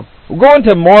 now we're going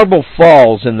to Marble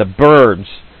Falls and the Birds.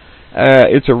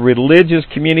 It's a religious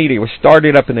community. It was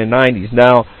started up in the 90s.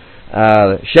 Now,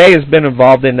 Shea has been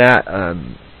involved in that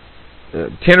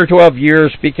 10 or 12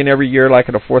 years, speaking every year, like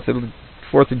at a 4th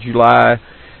of July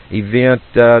event,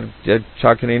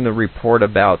 talking in the report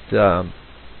about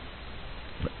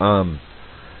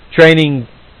training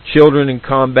children in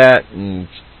combat and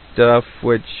stuff,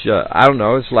 which I don't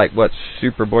know. It's like what,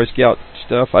 Super Boy Scout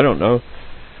stuff? I don't know.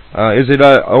 Is it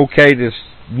okay to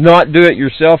not do it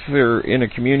yourself or in a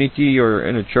community or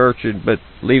in a church, but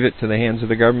leave it to the hands of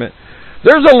the government?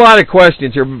 There's a lot of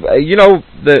questions here. You know,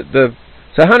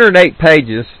 it's 108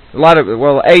 pages,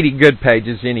 80 good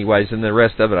pages anyways, and the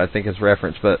rest of it I think is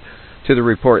reference, but to the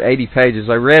report, 80 pages.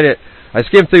 I read it. I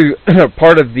skimmed through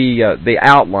part of the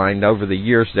outline over the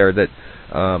years there, that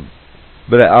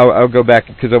but I'll go back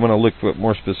because I want to look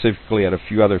more specifically at a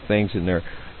few other things in there,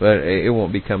 but it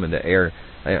won't be coming to air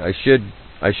I should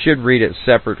read it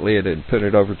separately and put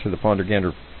it over to the Ponder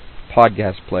Gander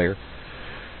podcast player.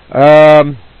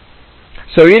 So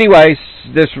anyways,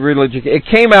 this religion, it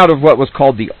came out of what was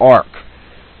called the Ark.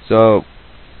 So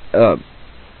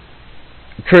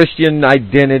Christian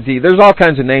identity, there's all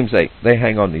kinds of names they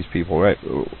hang on these people, right?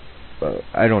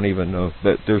 I don't even know,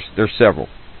 but there's several,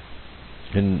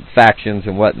 and factions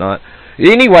and whatnot.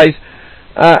 Anyways,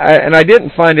 and I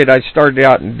didn't find it. I started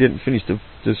out and didn't finish the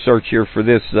search here for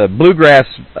this bluegrass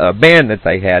band that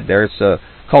they had there. It's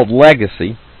called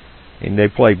Legacy, and they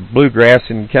play bluegrass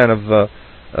and kind of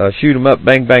shoot 'em up,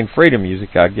 bang bang freedom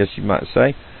music, I guess you might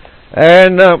say.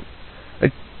 And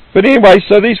but anyway,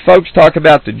 so these folks talk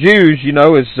about the Jews, you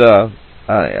know, as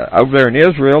over there in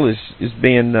Israel is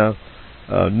being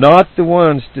not the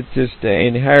ones that just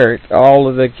inherit all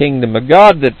of the kingdom of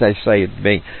God that they say it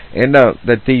be, and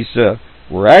that these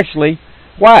were actually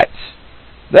whites.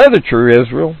 They're the true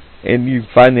Israel, and you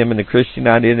find them in the Christian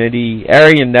identity,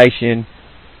 Aryan nation,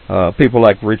 people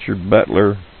like Richard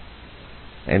Butler,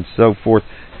 and so forth.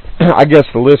 I guess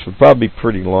the list would probably be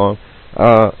pretty long,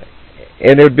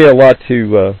 and there'd be a lot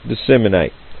to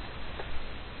disseminate.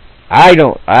 I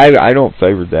don't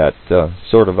favor that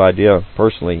sort of idea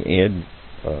personally, and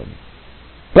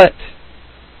but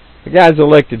the guy's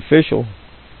elected official.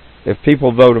 If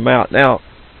people vote him out, now,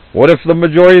 what if the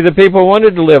majority of the people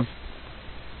wanted to live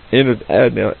in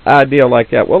an idea like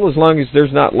that? Well, as long as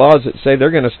there's not laws that say they're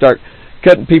going to start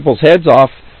cutting people's heads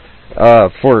off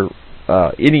for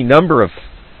any number of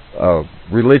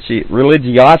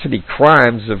religiosity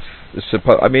crimes of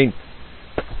I mean,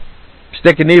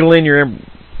 stick a needle in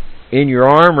your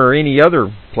arm or any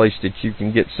other place that you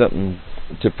can get something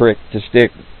to prick, to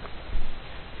stick.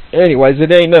 Anyways,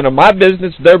 it ain't none of my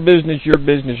business, their business, your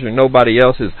business, or nobody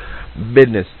else's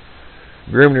business.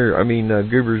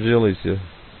 Goober Zillies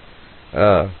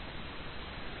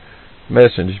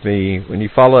message me. When you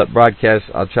follow up broadcast,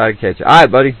 I'll try to catch you. All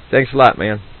right, buddy. Thanks a lot,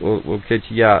 man. We'll catch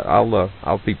you out.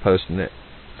 I'll be posting it.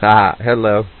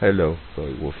 Hello,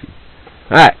 Wolfie.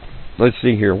 All right. Let's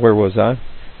see here. Where was I?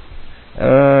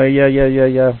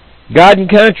 Yeah. God and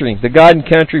Country. The God and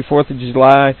Country, 4th of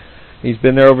July. He's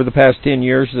been there over the past 10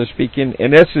 years, speaking.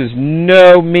 And this is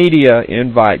no media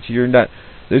invites. You're not.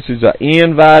 This is an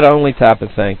invite-only type of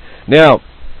thing. Now,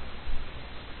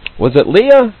 was it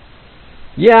Leah?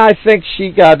 Yeah, I think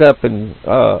she got up and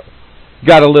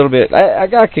got a little bit. I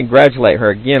got to congratulate her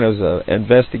again as an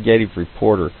investigative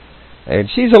reporter. And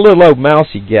she's a little old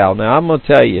mousy gal. Now, I'm going to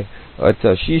tell you, but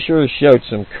she sure showed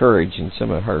some courage in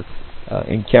some of her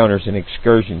encounters and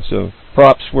excursions. So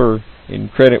props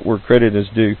and credit where credit is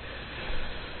due.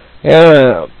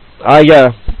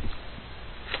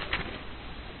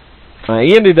 I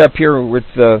ended up here with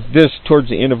this towards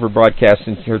the end of her broadcast,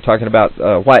 and her talking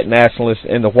about white nationalists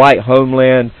and the white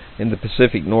homeland in the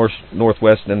Pacific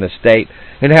Northwest and the state,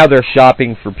 and how they're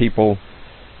shopping for people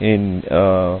in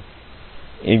a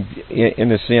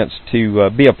sense to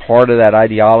be a part of that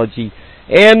ideology,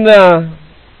 and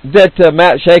that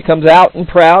Matt Shea comes out and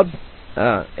proud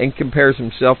and compares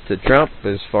himself to Trump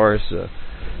as far as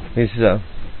his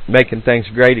making things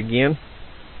great again,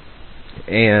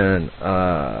 and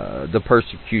the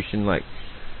persecution like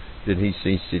that he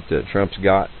sees that Trump's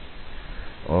got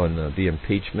on the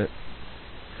impeachment.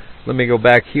 Let me go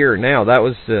back here now. That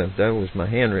was my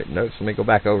handwritten notes. Let me go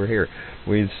back over here.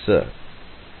 We're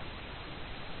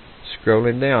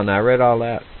scrolling down. I read all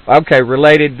that. Okay,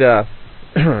 related.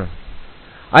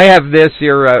 I have this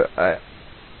here.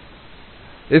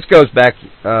 This goes back.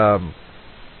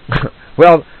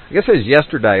 Well, I guess it was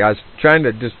yesterday. I was trying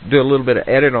to just do a little bit of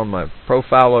edit on my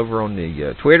profile over on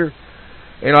the Twitter,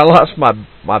 and I lost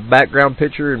my background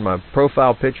picture and my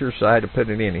profile picture, so I had to put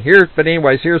it in here. But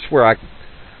anyways, here's where I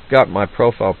got my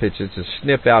profile picture. It's a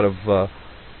snip out of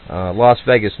Las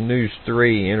Vegas News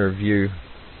 3 interview,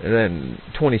 and then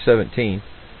 2017.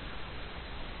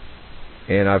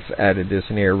 And I've added this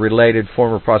in here. Related,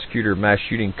 former prosecutor of mass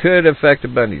shooting could affect a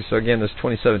Bundy. So again, this is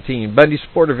 2017. Bundy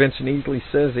supporter Vincent Easley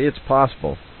says it's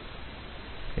possible.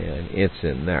 And it's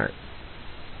in there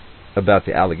about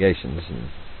the allegations and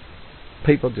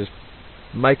people just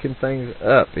making things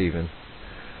up even.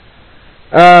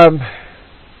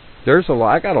 There's a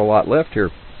lot. I got a lot left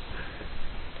here.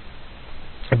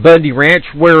 Bundy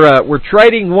Ranch. We're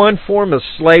trading one form of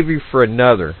slavery for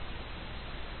another.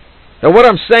 Now, what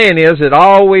I'm saying is that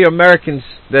all we Americans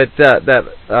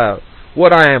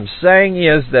what I am saying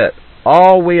is that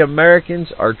all we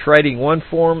Americans are trading one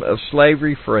form of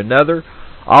slavery for another.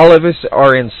 All of us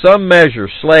are in some measure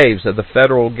slaves of the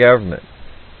federal government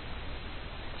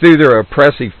through their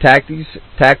oppressive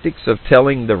tactics of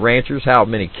telling the ranchers how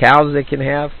many cows they can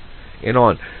have, and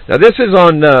on. Now, this is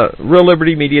on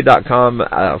RealLibertyMedia.com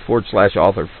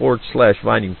 /author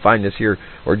 /find. You can find this here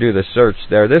or do the search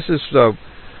there. This is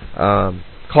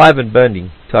Clive and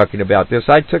Bundy talking about this.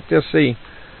 I took this,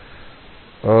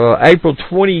 April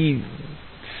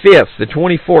 25th,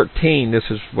 2014. This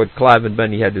is what Clive and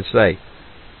Bundy had to say.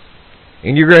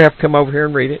 And you're going to have to come over here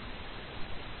and read it,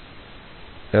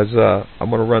 as I'm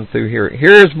going to run through here.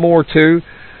 Here's more, too,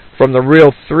 from the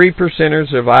real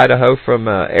 3%ers of Idaho, from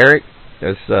Eric.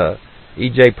 That's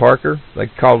E.J. Parker. They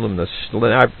called him the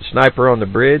sniper on the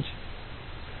bridge.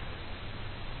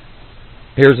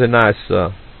 Here's a nice,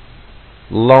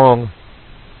 long...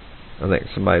 I think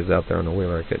somebody's out there on the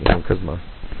wheeler. I couldn't hear him because my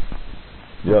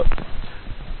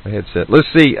headset. Let's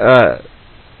see.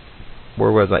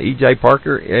 Where was I? E.J.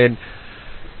 Parker. And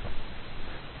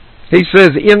he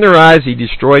says, in their eyes, he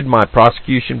destroyed my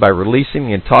prosecution by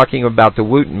releasing and talking about the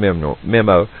Wooten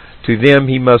memo. To them,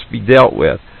 he must be dealt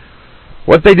with.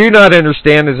 What they do not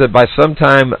understand is that by some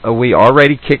time we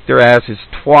already kicked their asses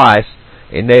twice,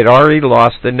 and they had already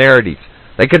lost the narrative.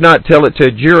 They could not tell it to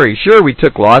a jury. Sure, we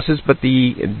took losses, but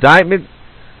the indictment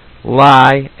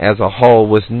lie as a whole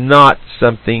was not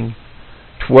something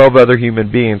 12 other human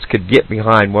beings could get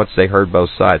behind once they heard both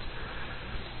sides.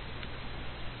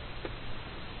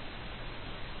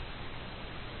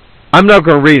 I'm not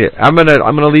going to read it. I'm going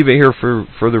to leave it here for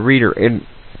the reader. And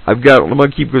I'm going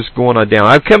to keep this going on down.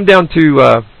 I've come down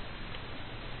to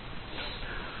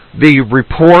the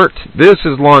report. This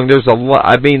is long. There's a lot.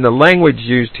 I mean, the language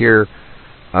used here.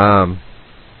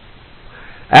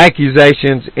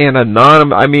 Accusations and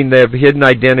anonymous. I mean, they have hidden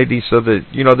identity so that,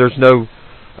 there's no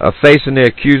facing the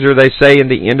accuser. They say in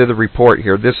the end of the report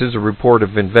here, this is a report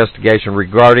of investigation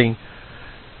regarding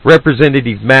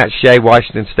Representative Matt Shea,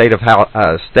 Washington State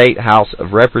House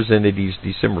of Representatives,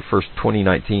 December 1st,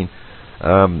 2019.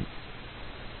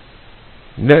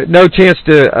 No chance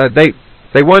to. They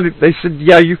said,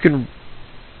 yeah, you can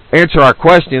answer our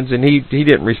questions, and he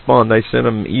didn't respond. They sent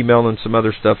him email and some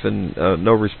other stuff, and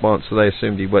no response, so they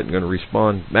assumed he wasn't going to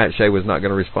respond. Matt Shea was not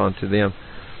going to respond to them.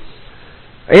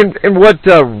 And what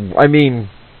I mean,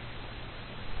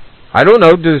 I don't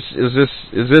know. Is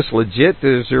this legit?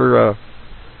 Is there?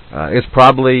 It's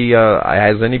probably.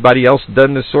 Has anybody else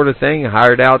done this sort of thing?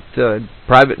 Hired out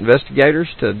private investigators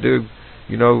to do,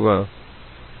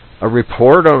 a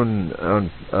report on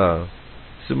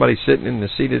somebody sitting in the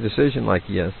seat of decision like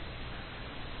he is.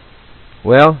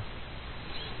 Well,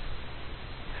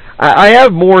 I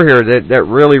have more here that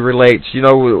really relates.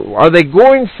 Are they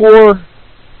going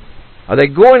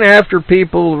after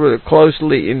people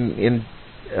closely in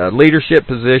leadership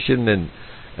position and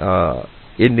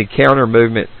in the counter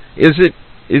movement? Is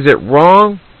it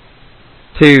wrong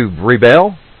to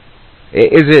rebel?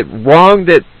 Is it wrong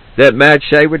that Matt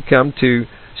Shea would come to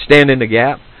stand in the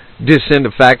gap, to send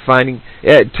a fact finding,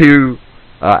 to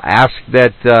ask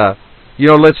that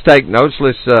let's take notes,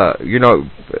 let's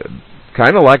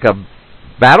kind of like a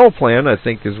battle plan, I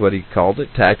think is what he called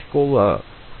it, tactical.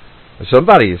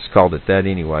 Somebody has called it that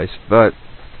anyways, but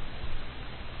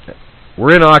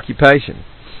we're in occupation.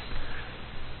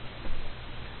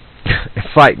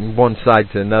 Fighting one side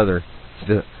to another,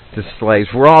 to slaves.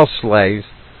 We're all slaves.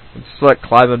 It's like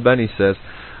Clive and Bundy says.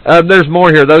 There's more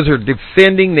here. Those are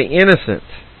defending the innocent.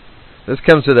 This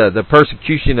comes to the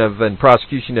persecution and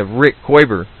prosecution of Rick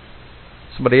Koiber.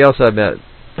 Somebody else I met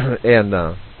and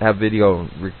have video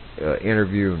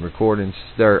interview and recordings.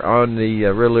 They're on the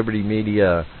Real Liberty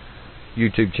Media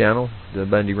YouTube channel, the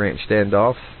Bundy Ranch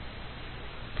Standoff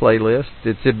playlist.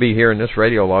 It should be here in this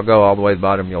radio log. Go all the way to the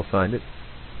bottom, you'll find it,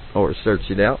 or search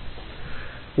it out.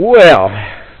 Well,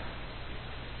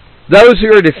 those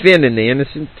who are defending the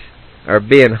innocent are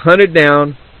being hunted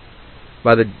down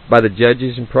by the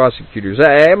judges and prosecutors.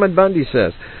 Ammon Bundy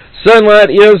says, sunlight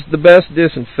is the best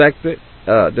disinfectant.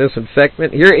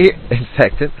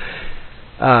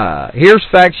 Here's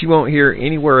facts you won't hear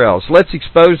anywhere else. Let's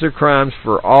expose their crimes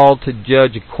for all to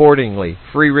judge accordingly.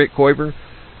 Free Rick Koiber,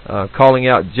 calling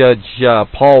out Judge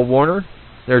Paul Warner.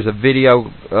 There's a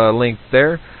video link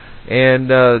there, and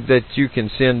that you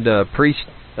can send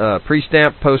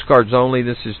pre-stamped postcards only.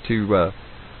 This is to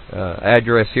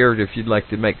address here if you'd like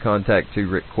to make contact to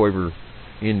Rick Koiber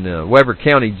in Weber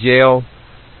County Jail.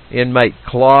 Inmate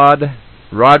Claude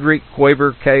Roderick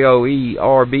Koiber,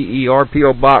 Koeberber,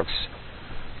 P.O. Box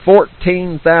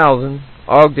 14,000,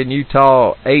 Ogden,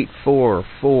 Utah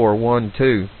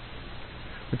 84412.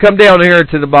 We come down here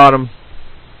to the bottom.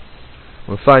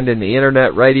 We'll find in the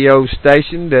internet radio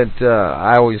station that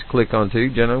I always click on to,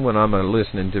 gentlemen, when I'm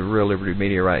listening to Real Liberty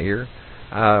Media right here.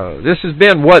 This has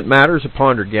been What Matters, a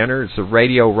Ponder Gander. It's a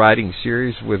radio writing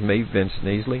series with me, Vincent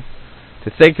Easley.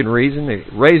 to think and reason,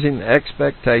 raising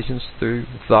expectations through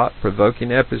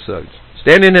thought-provoking episodes.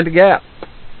 Standing in the gap.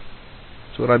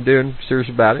 That's what I'm doing, serious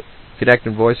about it.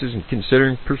 Connecting voices and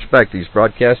considering perspectives,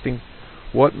 broadcasting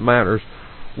what matters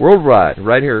worldwide,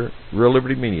 right here,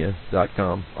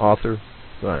 RealLibertyMedia.com. Author,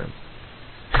 Ryan.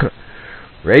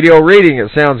 Radio reading, it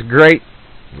sounds great,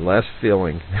 less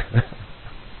feeling.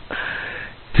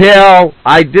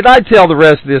 Did I tell the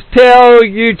rest of this? Tell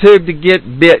YouTube to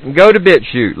get bit and go to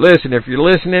BitChute. Listen, if you're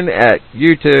listening at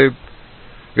YouTube,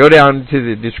 go down to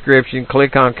the description,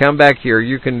 click on come back here.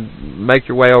 You can make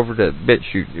your way over to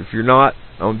BitChute. If you're not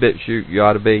on BitChute, you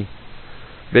ought to be.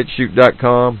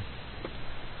 BitChute.com.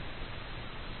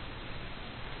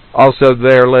 Also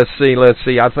there, let's see.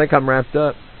 I think I'm wrapped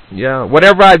up. Yeah,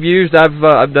 whatever I've used, I've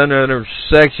done under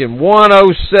Section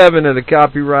 107 of the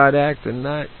Copyright Act of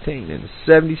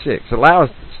 1976.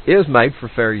 Allowance is made for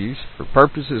fair use for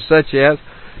purposes such as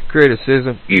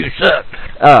criticism, you suck,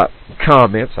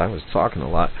 comments, I was talking a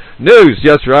lot, news,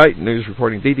 just right, news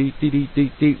reporting,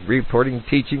 reporting,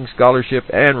 teaching, scholarship,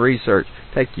 and research.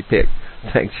 Take your pick.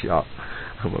 Thanks, y'all.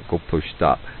 I'm going to go push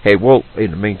stop. Hey, well,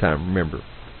 in the meantime, remember,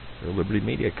 Real Liberty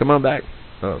Media. Come on back.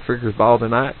 Freakers Ball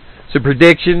tonight. So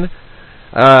prediction,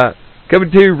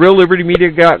 coming to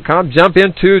RealLibertyMedia.com. Jump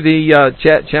into the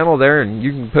chat channel there, and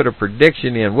you can put a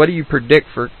prediction in. What do you predict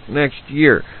for next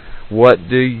year? What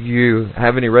do you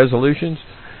have any resolutions?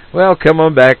 Well, come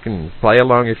on back and play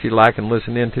along if you like and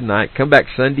listen in tonight. Come back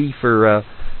Sunday for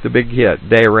the big hit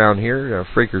day around here,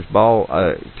 Freakers Ball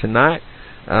tonight.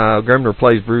 Grumner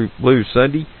plays Blues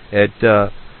Sunday at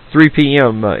 3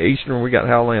 p.m. Eastern. We got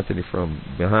Hal Anthony from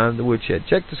Behind the Woodshed.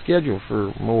 Check the schedule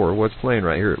for more of what's playing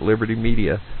right here at Liberty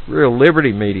Media. Real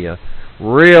Liberty Media.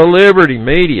 Real Liberty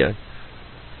Media.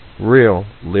 Real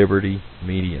Liberty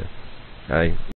Media. Okay.